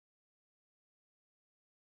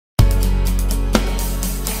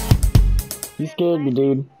You scared me,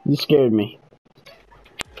 dude. You scared me.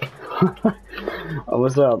 Oh,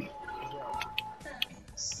 what's up?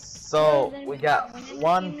 So, we got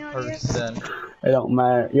one person. It don't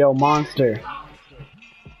matter. Yo, monster.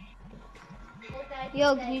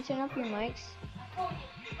 Yo, can you turn up your mics?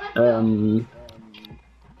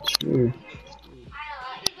 Sure.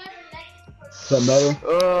 Is that better?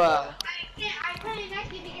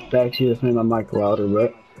 Actually, let's make my mic louder,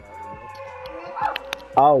 but.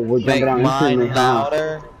 Oh, we're jumping out instantly, huh?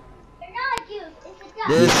 Louder.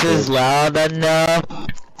 This is loud enough.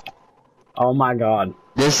 Oh my god.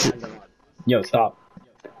 This. Yo, stop.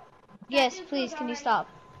 Yes, please, can you stop?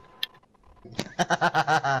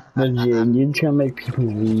 Legit, you're trying to make people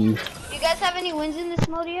leave. You guys have any wins in this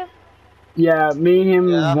mode yet? Yeah, me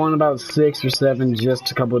and him won about 6 or 7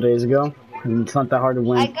 just a couple of days ago. And it's not that hard to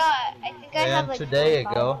win. I think I have like today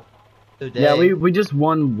ago. Today. Yeah, we just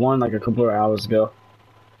won one like a couple of hours ago.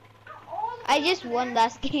 I just won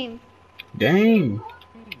last game. Dang.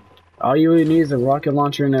 All you really need is a rocket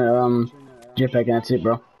launcher and a jetpack, and that's it,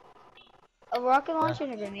 bro. A rocket launcher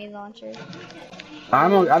and a grenade launcher. I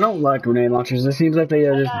don't like grenade launchers. It seems like they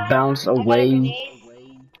just bounce away.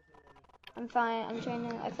 I'm fine.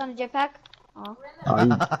 I found a jetpack. Oh.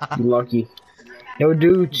 Oh, you lucky. Yo,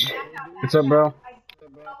 dude. What's up, bro?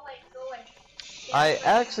 I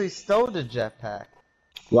actually stole the jetpack.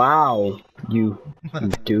 Wow, you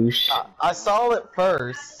douche. I saw it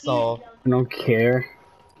first, so. I don't care.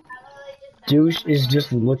 Douche is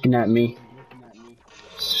just looking at me.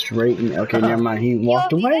 Straight in. Okay, never mind. He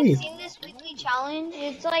walked away. Have you guys seen this weekly challenge?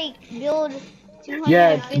 It's like build 250.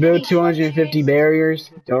 Yeah, it's build 250 barriers.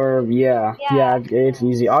 Or yeah, it's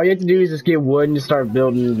easy. All you have to do is just get wood and just start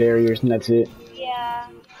building barriers, and that's it. Yeah.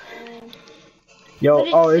 Yo,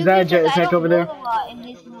 oh, is that a jetpack over there? In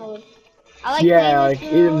this mode. I like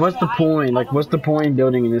what's the point? Like, what's the point in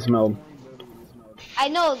building in this mode? I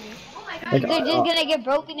know. Like, they're just gonna get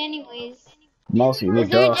broken anyways. Mostly, is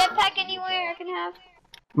there a jetpack anywhere I can have?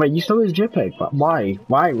 Wait, you stole his jetpack? Why?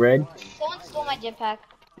 Why, Red? Someone stole my jetpack.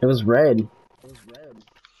 It was Red.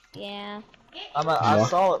 Yeah. I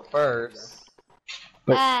saw it first.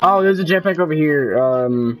 But, oh, there's a jetpack over here.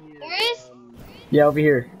 There is? Yeah, over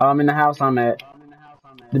here. In the house I'm at.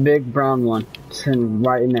 The big brown one. It's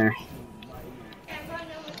right in there.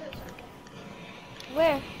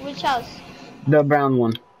 Where? Which house? The brown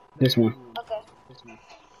one. This one. Okay.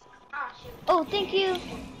 Oh, thank you.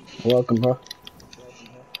 Welcome, bro.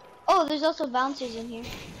 Oh, there's also bouncers in here.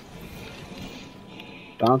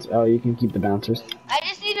 Bounce? Oh, you can keep the bouncers. I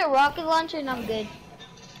just need a rocket launcher and I'm good.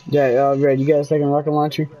 Yeah, Red, you got a second rocket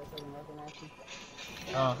launcher?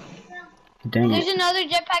 Oh. Dang There's another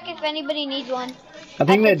jetpack if anybody needs one. I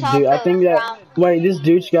think that wait, this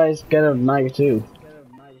douche guy's got a knife too.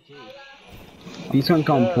 He's gonna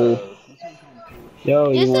come pull.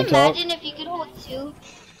 Yo, just you wanna talk? imagine if you could hold 2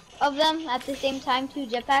 of them at the same time, 2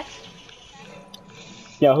 jetpacks.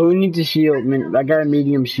 Yeah, who needs a shield? I mean, I got a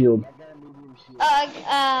medium shield.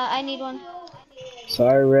 I need one.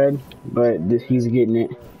 Sorry, Red, but he's getting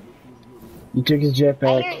it. You took his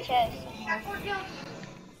jetpack. I hear a chest.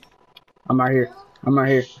 I'm right here. I'm right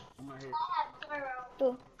here.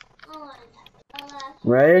 Ooh.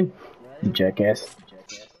 Red? You jackass.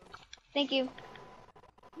 Thank you.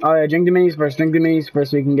 Oh yeah, drink the minis first. Drink the minis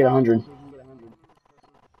first so you can get 100.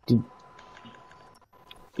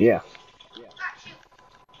 Yeah.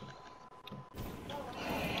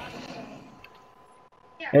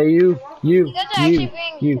 Hey, you. You guys are actually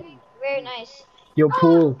being very nice. Yo,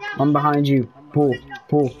 pull. I'm behind you. Pull.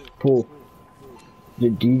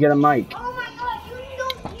 Do you get a mic? Oh my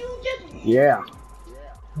god, you just... Yeah.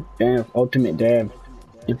 Damn, ultimate dab.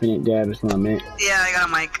 Infinite dab is what I meant. Yeah, I got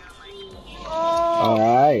a mic.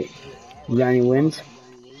 Alright. You got any wins?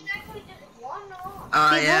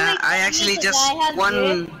 Yeah, I actually just won.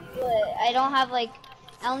 I don't have I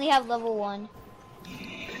only have level 1.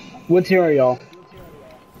 What tier are y'all?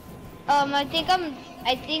 I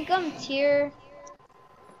think I'm tier.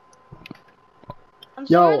 I'm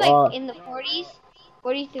somewhere in the 40s.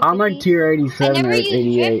 40 to 50s. I'm like tier 87 I never or use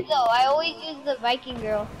 88. drift though. I always use the Viking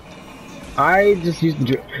girl. I just used the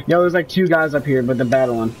drift. Yo, there's like 2 guys up here, but the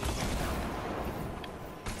battle one.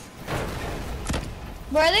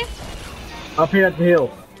 Where are they? Up here at the hill.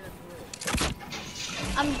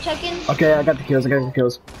 I'm checking. Okay, I got the kills.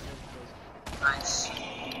 Nice.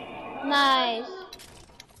 Nice.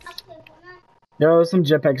 Yo, there's some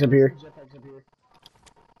jetpacks up here.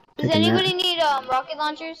 Does anybody need rocket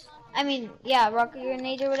launchers? I mean, yeah, rocket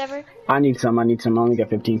grenades or whatever. I need some. I only got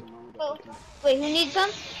 15. Oh, wait, who needs some?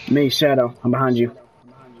 Me, Shadow. I'm behind you.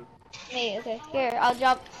 Me, okay. Here, I'll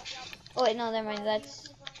drop. Oh wait, no, never mind. That's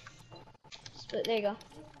So, there you go.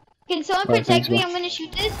 Can someone Alright, protect thanks, me? bro. I'm gonna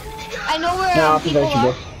shoot this. I know where No, I'll people protect you,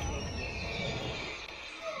 are. bro.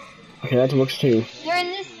 Okay, that works too. They're in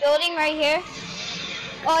this building right here.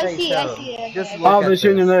 Oh, I Hey, see. Shadow, I see it. just Okay. look Oh, at they're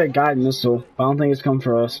shooting this. another guided missile. But I don't think it's come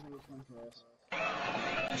for us.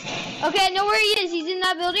 Okay, I know where he is. He's in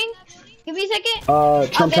that building. Give me a second. I'll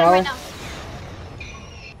Trump get him right Tower? now.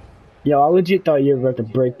 Yo, I legit thought you were about to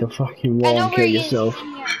break the fucking I wall know and where kill he is. yourself. He's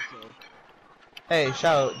in here. Hey,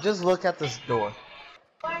 Shadow, just look at this door.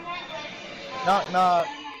 Knock, knock.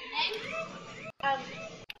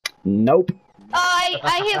 Nope.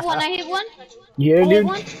 I hit one. I hit one. Yeah, I hit dude.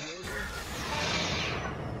 one.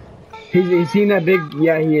 He's seen that big.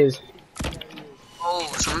 Yeah, he is. Oh,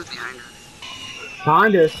 someone's behind us.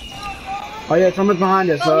 Behind us. Oh yeah, someone's behind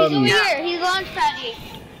us. Oh, he's over here. He's launch padding.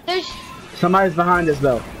 There's. Somebody's behind us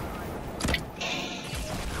though.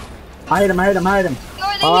 I hit him. Yo,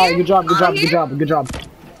 are they here? Good job. Good Are job. they Good here? job. Good job.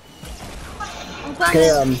 I'm coming.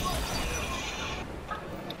 Okay.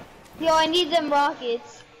 Yo, I need them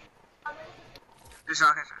rockets. There's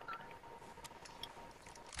rockets.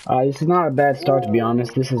 This is not a bad start, to be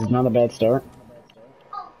honest. This is not a bad start.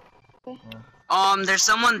 There's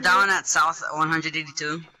someone down at South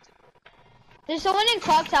 182. There's someone in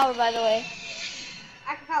Clock Tower, by the way.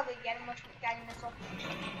 I can probably get him with the guiding missile.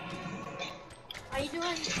 How you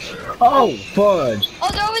doing? Oh, fudge. Oh,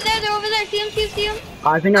 they're over there. They're over there. See him. See him.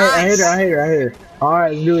 I think I hit her.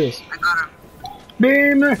 Alright, let's do this. I got him.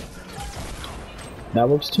 Beam! That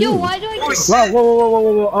works too. Yo, why do I do?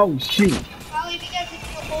 Whoa. Oh, shoot. Probably because if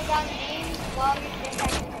you hold down the aim while you're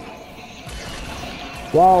protecting.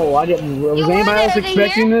 Whoa, I didn't. Was Yo, where anybody are else they? Are they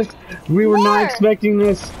expecting here? this? We were not Where? expecting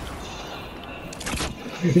this.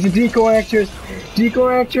 It's a decoy actress.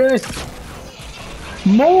 Decoy actress.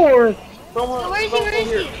 More. Where is he? Where is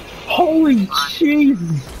he? Holy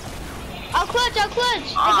Jesus. I'll clutch. I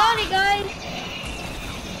got it, guys.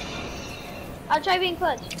 I'll try being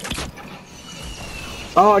clutch.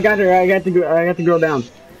 Oh, I got her. I got the girl down.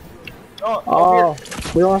 Oh,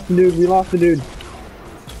 we lost the dude.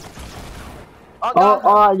 Oh,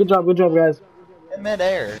 alright, good job, guys. In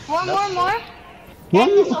midair. More.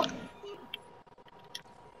 What?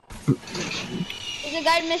 There's a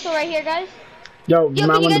guided missile right here, guys. Yo, you Yo,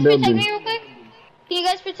 might can you want guys to build protect him. me real quick? Can you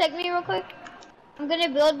guys protect me real quick? I'm gonna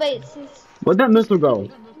build, but it's. Where'd that missile go?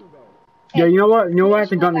 Yo, you know what? You know where I have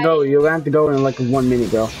to go? You'll have to go in like 1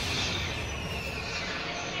 minute, girl.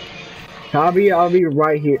 I'll be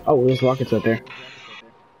right here. Oh, there's rockets up there.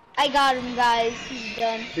 I got him, guys. He's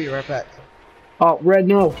done. Be right back. Oh, red,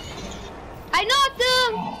 no. I knocked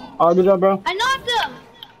him! Oh, good job, bro. I knocked him!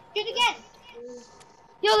 Shoot again.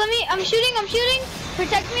 Yo, I'm shooting.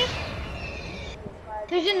 Protect me.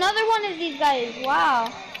 There's another one of these guys.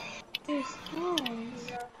 Wow. There's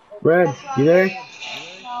tons. Red, you there?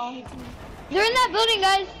 No, they're in that building,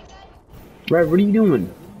 guys. Red, what are you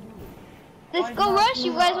doing? Let's go rush.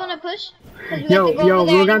 You guys want to push? 'Cause we Yo, have to go over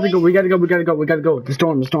there we gotta anyways. go. We gotta go. The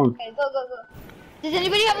storm. Okay, go. Does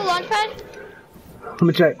anybody have a launch pad? Let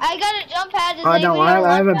me check. I got a jump pad. Does I anybody don't. have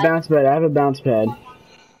I have a launch pad? bounce pad.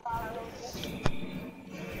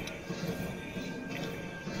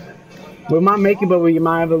 We might make it, but we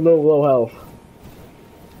might have a little low health.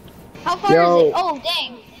 How far Yo. is it? Oh,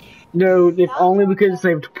 dang. Dude, if only we could have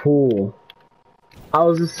saved Pool. I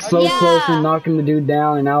was just so Yeah. close to knocking the dude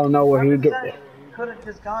down, and I don't know where he'd get there. Could've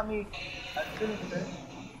just got me. I couldn't fit.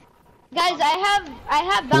 Guys, I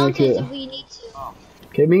have bounces if we need to.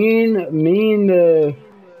 Okay, me and the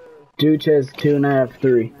dude has 2.5,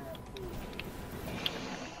 3.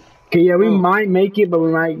 Okay, yeah, we might make it, but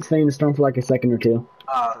we might stay in the storm for like a second or two.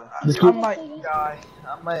 Just I keep- might die.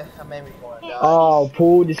 I may be going to die. Oh,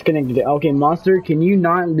 Pool disconnected. Okay, Monster, can you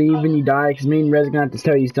not leave when you die? Because me and Rez are gonna have to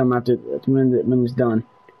tell you something after when it's done.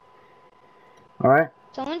 Alright?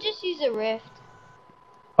 Someone just use a rift.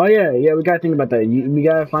 Oh yeah, we gotta think about that. We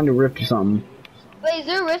gotta find a rift or something. Wait, is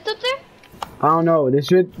there a rift up there? I don't know.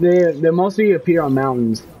 They mostly appear on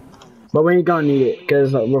mountains, but we ain't gonna need it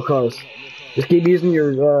because we're close. Just keep using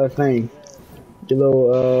your thing, your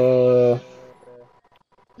little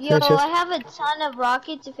Yo, That's just- I have a ton of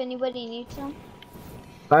rockets if anybody needs some.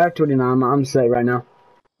 I have 29. I'm set right now.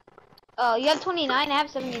 Oh, you have 29. I have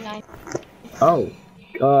 79. Oh,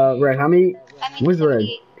 Red. How many? I mean, Where's Red?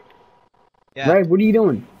 78. Yeah. Red, what are you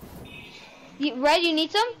doing? Red, you need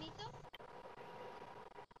some?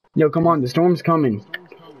 Yo, come on. The storm's coming.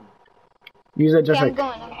 Use that just Yeah, like.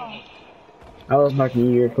 I'm going. I was talking to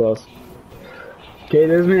you. You're close. Okay,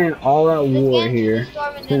 there's been an all-out Let's war get into here. the storm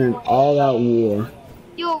and It's been then an we'll- all-out war.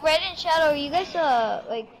 Yo, Red and Shadow, are you guys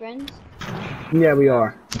like friends? Yeah, we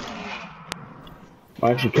are.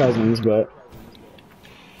 Well, actually cousins, but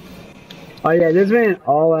Oh yeah, there's been an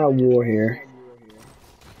all-out war here.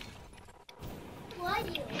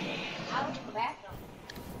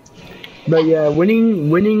 But yeah, winning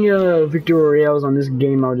victory royales on this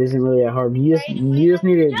game mode isn't really that hard. You just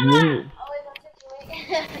need to.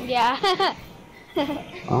 Yeah.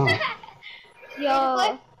 Oh.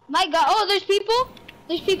 Yo, my God! Oh, there's people.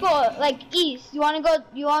 There's people like east. You wanna go?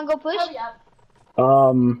 You wanna go push?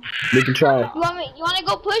 We can try. You wanna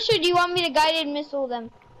go push, or do you want me to guided missile them?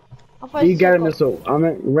 You got a missile. I'm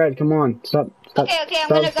at red. Come on, stop. Okay, I'm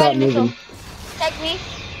gonna guide a missile. Check me.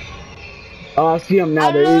 Oh, I see him now.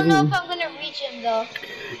 I don't know if I'm gonna reach him though.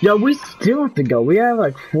 Yo, we still have to go. We have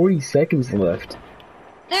like 40 seconds left.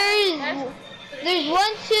 There's 1,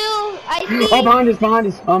 2. I see. Oh, behind us.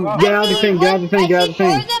 Get out of the thing. Get out of the thing. Get out of the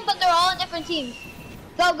thing. I see 4 of them, but they're all on different teams.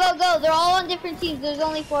 Go. They're all on different teams. There's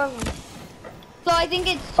only 4 of them. So I think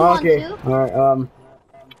it's 2 on 2. Okay. All right.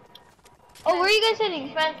 Oh, where are you guys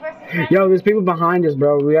heading? Yo, there's people behind us,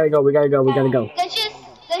 bro. We gotta go. We gotta go. Let's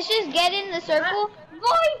just get in the circle.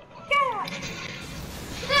 Boy,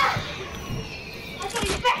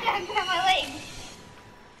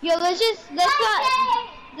 yo,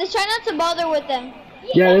 let's try not to bother with them.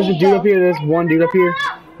 Yeah, there's a dude up here. There's one dude up here,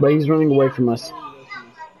 but he's running away from us.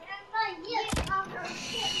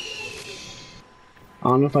 I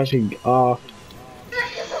don't know if I should.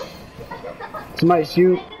 Somebody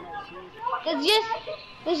shoot.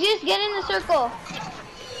 Let's just get in the circle.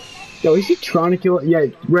 Yo, is he trying to kill it? Yeah,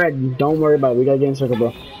 Red, don't worry about it. We gotta get in the circle,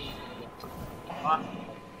 bro.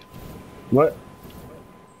 What?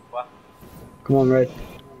 Come on, Red.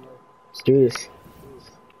 Let's do this.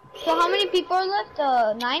 So how many people are left?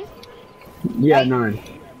 9? Yeah, right? 9.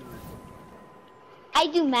 I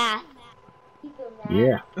do math.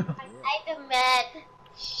 Yeah. I do math.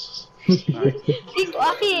 Be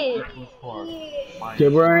quiet. Okay,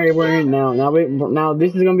 we're in now. Now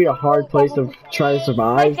this is gonna be a hard place to try to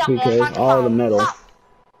survive because all the metal.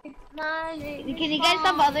 Can you guys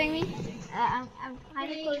stop bothering me? I'm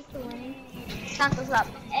kind of close to winning. Stop.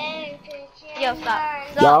 Yo, stop.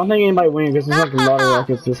 Yeah, I don't think anybody wins because there's like a lot of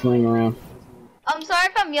rockets just laying around. I'm sorry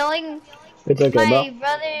if I'm yelling. It's okay,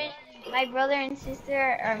 My brother and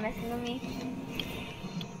sister are messing with me.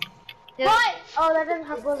 What? Oh, that doesn't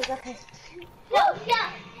have bullets. Okay.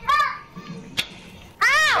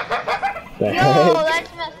 Ow! Yo,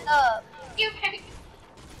 that's messed up.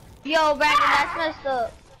 Yo, Brandon, that's messed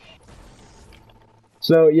up.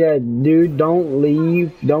 So yeah, dude, don't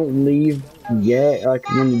leave yet. Like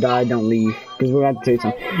when you die, don't leave because we're gonna have to take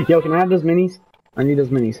some. Yo, can I have those minis? I need those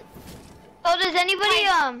minis. So does anybody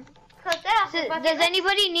does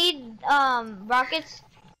anybody need rockets?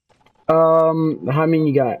 How many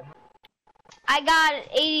you got? I got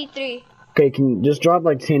 83. Okay, can you just drop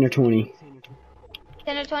like 10 or 20?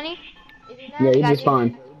 10 or 20? Yeah, you're just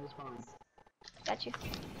fine. Got you.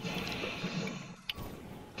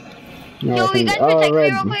 No, Yo, you guys protect me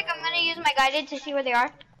real quick. I'm gonna use my guided to see where they are.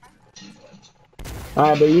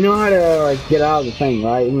 Alright, but you know how to like get out of the thing,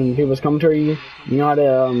 right? When people's coming to you, you know how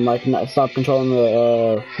to like not stop controlling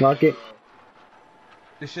the rocket.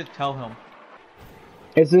 They should tell him.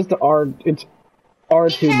 It's just the it's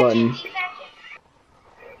R2 button.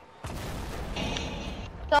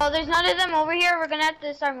 So there's none of them over here. We're gonna have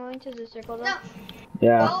to start moving to the circle though. No.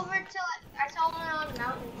 Yeah. Go over to I saw one on the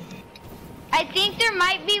mountain. I think there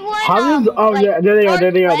might be one. Oh like, yeah, there they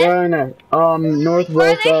are. They're in there.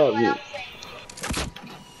 Northwest. Yo,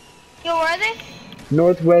 where are they?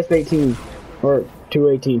 Northwest 18 or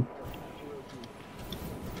 218.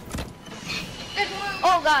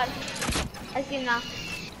 Oh God, I see him now.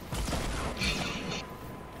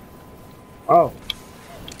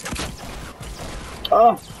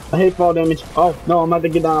 Oh, I hate fall damage. Oh no, I'm about to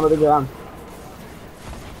get down.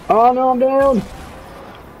 Oh no, I'm down.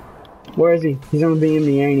 Where is he? He's on the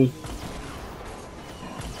BMD, ain't he?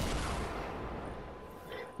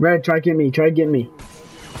 Red, try to get me.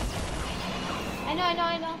 I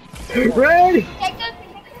know. Red! Take this.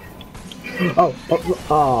 Oh,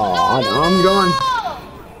 I'm gone.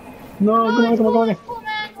 No, come on.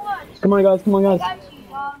 Come on, guys.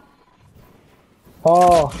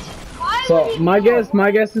 Oh, so my guess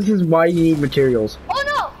this is why you need materials. Oh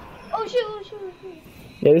no! Oh shoot!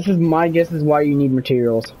 Yeah, this is my guess is why you need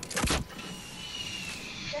materials.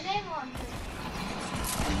 The name on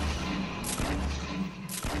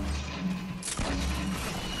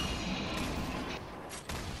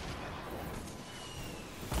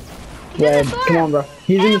Red, come on, bro.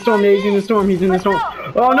 He's in the storm. He's in the storm.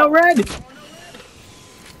 Oh no, Red!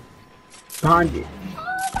 Behind you.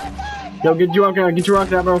 Yo, get your rock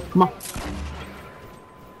out, bro. Come on.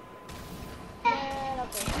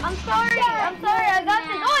 I'm sorry, I got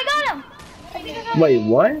this. Oh, I got him! Wait,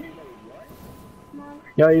 what?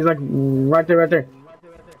 Yo, he's like right there, right there.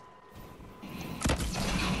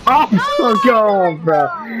 Oh, fuck off, bro.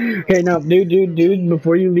 Okay, now, dude,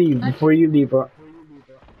 before you leave, bro.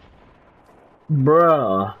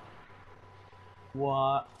 Bruh.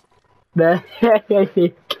 What? The heck?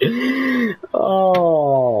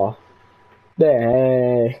 Oh,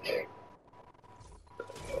 the heck?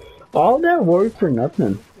 All that work for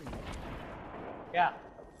nothing. Yeah.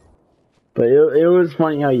 But it was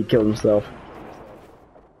funny how he killed himself.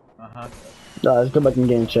 Uh-huh. Let's go back in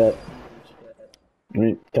game chat.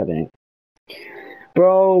 Wait, God dang.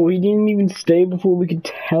 Bro, we didn't even stay before we could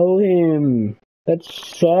tell him. That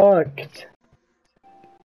sucked.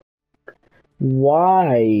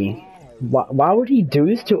 Why? Why would he do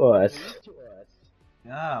this to us?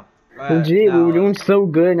 Yeah. Legit, we were doing so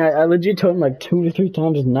good, and I legit told him like 2 to 3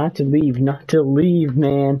 times not to leave,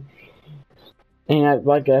 man. And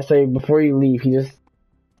like I say, before you leave, he just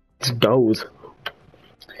goes.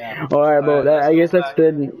 Yeah. Alright, bro, I guess that's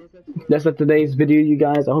today's video, you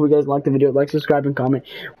guys. I hope you guys liked the video. Like, subscribe, and comment.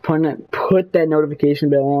 Put that notification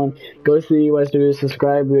bell on. Go to the West Studios,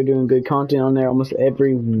 subscribe. We're doing good content on there almost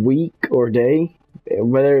every week or day.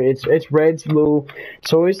 Whether it's Red's little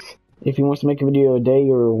choice. If he wants to make a video a day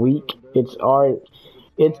or a week, it's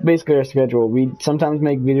basically our schedule. We sometimes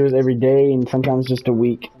make videos every day and sometimes just a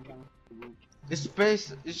week. It's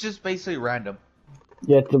just basically random.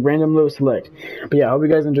 Yeah, it's a random little select. But yeah, I hope you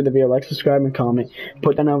guys enjoyed the video. Like, subscribe, and comment.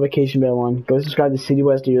 Put that notification bell on. Go subscribe to CD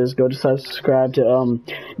West Studios. Go to subscribe to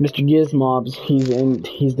Mr. Gizmobs.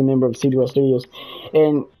 He's the member of CD West Studios.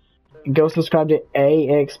 And go subscribe to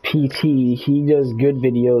AXPT. He does good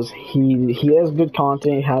videos. He has good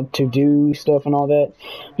content, how to do stuff and all that.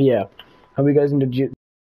 But yeah, hope you guys enjoyed